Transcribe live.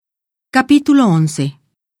Capítulo 11.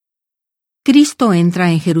 Cristo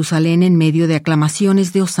entra en Jerusalén en medio de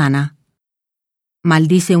aclamaciones de hosana.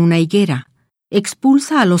 Maldice una higuera,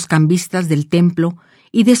 expulsa a los cambistas del templo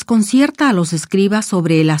y desconcierta a los escribas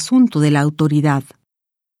sobre el asunto de la autoridad.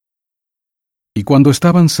 Y cuando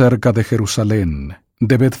estaban cerca de Jerusalén,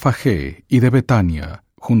 de Betfagé y de Betania,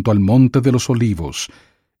 junto al monte de los Olivos,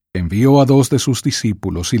 envió a 2 de sus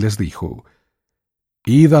discípulos y les dijo: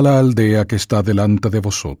 Id a la aldea que está delante de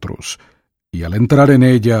vosotros, y al entrar en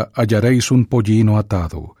ella hallaréis un pollino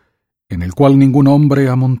atado, en el cual ningún hombre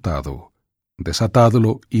ha montado.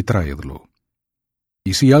 Desatadlo y traedlo.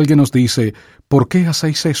 Y si alguien os dice: ¿por qué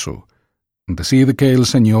hacéis eso?, decid que el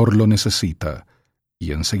Señor lo necesita,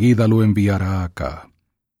 y enseguida lo enviará acá.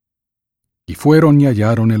 Y fueron y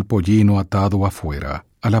hallaron el pollino atado afuera,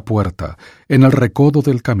 a la puerta, en el recodo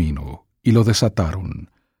del camino, y lo desataron.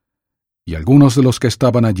 Y algunos de los que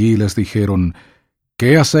estaban allí les dijeron: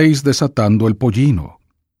 ¿qué hacéis desatando el pollino?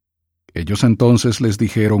 Ellos entonces les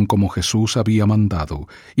dijeron como Jesús había mandado,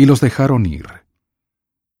 y los dejaron ir.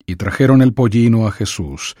 Y trajeron el pollino a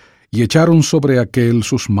Jesús, y echaron sobre aquél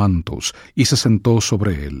sus mantos, y se sentó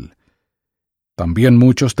sobre él. También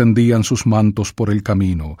muchos tendían sus mantos por el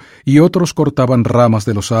camino, y otros cortaban ramas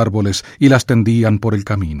de los árboles y las tendían por el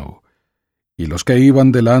camino. Y los que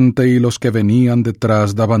iban delante y los que venían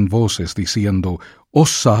detrás daban voces diciendo: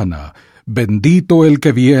 Hosana, bendito el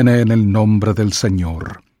que viene en el nombre del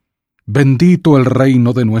Señor. Bendito el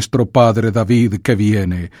reino de nuestro padre David que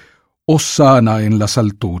viene. Hosana en las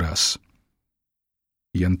alturas.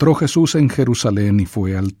 Y entró Jesús en Jerusalén y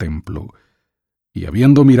fue al templo. Y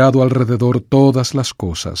habiendo mirado alrededor todas las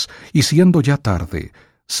cosas, y siendo ya tarde,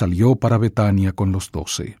 salió para Betania con los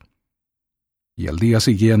 12. Y al día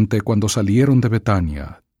siguiente, cuando salieron de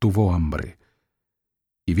Betania, tuvo hambre.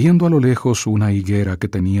 Y viendo a lo lejos una higuera que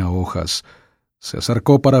tenía hojas, se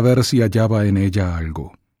acercó para ver si hallaba en ella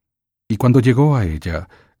algo. Y cuando llegó a ella,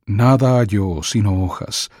 nada halló sino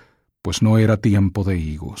hojas, pues no era tiempo de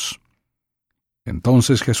higos.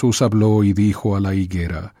 Entonces Jesús habló y dijo a la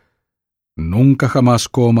higuera: Nunca jamás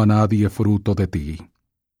coma nadie fruto de ti.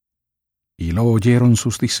 Y lo oyeron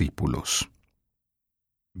sus discípulos.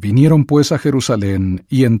 Vinieron pues a Jerusalén,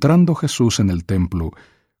 y entrando Jesús en el templo,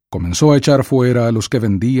 comenzó a echar fuera a los que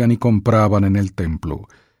vendían y compraban en el templo,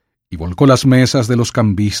 y volcó las mesas de los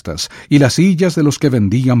cambistas, y las sillas de los que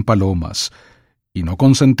vendían palomas, y no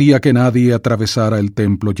consentía que nadie atravesara el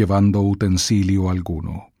templo llevando utensilio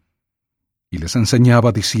alguno. Y les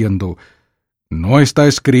enseñaba diciendo: ¿no está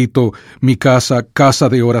escrito: mi casa, casa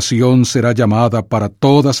de oración será llamada para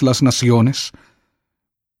todas las naciones?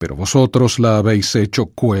 Pero vosotros la habéis hecho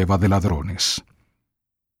cueva de ladrones.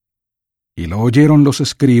 Y lo oyeron los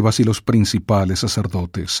escribas y los principales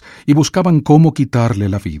sacerdotes, y buscaban cómo quitarle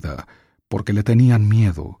la vida, porque le tenían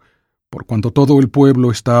miedo, por cuanto todo el pueblo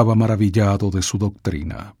estaba maravillado de su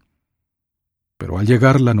doctrina. Pero al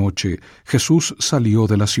llegar la noche, Jesús salió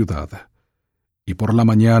de la ciudad. Y por la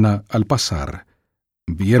mañana, al pasar,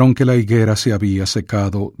 vieron que la higuera se había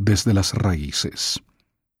secado desde las raíces.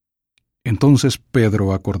 Entonces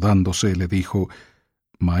Pedro, acordándose, le dijo: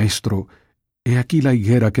 Maestro, he aquí la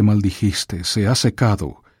higuera que maldijiste se ha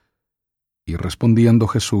secado. Y respondiendo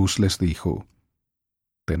Jesús les dijo: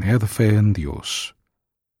 Tened fe en Dios.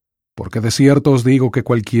 Porque de cierto os digo que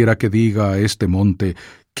cualquiera que diga a este monte: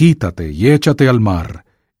 quítate y échate al mar,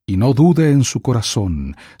 y no dude en su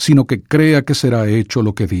corazón, sino que crea que será hecho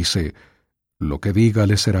lo que dice, lo que diga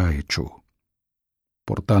le será hecho.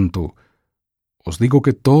 Por tanto, os digo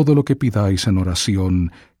que todo lo que pidáis en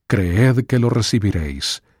oración, creed que lo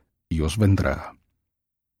recibiréis, y os vendrá.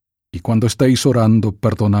 Y cuando estéis orando,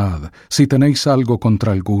 perdonad, si tenéis algo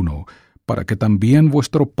contra alguno, para que también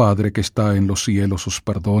vuestro Padre que está en los cielos os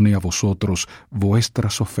perdone a vosotros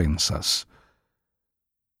vuestras ofensas.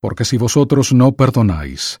 Porque si vosotros no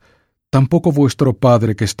perdonáis, tampoco vuestro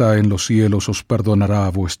Padre que está en los cielos os perdonará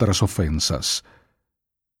vuestras ofensas.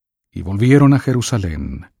 Y volvieron a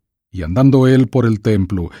Jerusalén. Y andando él por el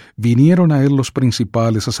templo, vinieron a él los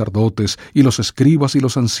principales sacerdotes y los escribas y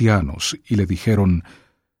los ancianos, y le dijeron: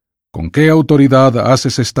 ¿con qué autoridad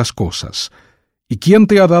haces estas cosas? ¿Y quién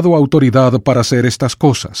te ha dado autoridad para hacer estas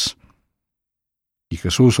cosas? Y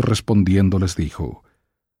Jesús respondiendo les dijo: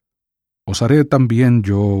 Os haré también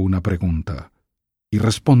yo una pregunta, y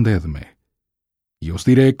respondedme, y os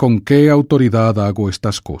diré con qué autoridad hago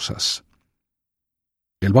estas cosas.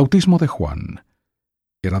 El bautismo de Juan,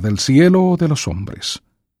 ¿era del cielo o de los hombres?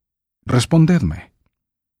 Respondedme.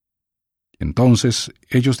 Entonces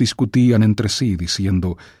ellos discutían entre sí,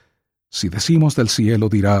 diciendo: si decimos del cielo,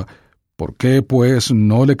 dirá: ¿por qué, pues,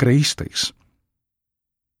 no le creísteis?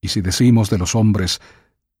 Y si decimos de los hombres,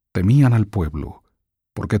 temían al pueblo,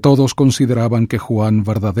 porque todos consideraban que Juan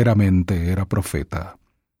verdaderamente era profeta.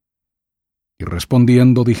 Y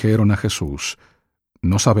respondiendo dijeron a Jesús: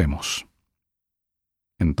 No sabemos.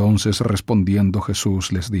 Entonces respondiendo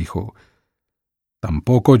Jesús les dijo: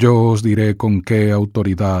 Tampoco yo os diré con qué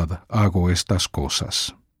autoridad hago estas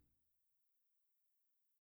cosas.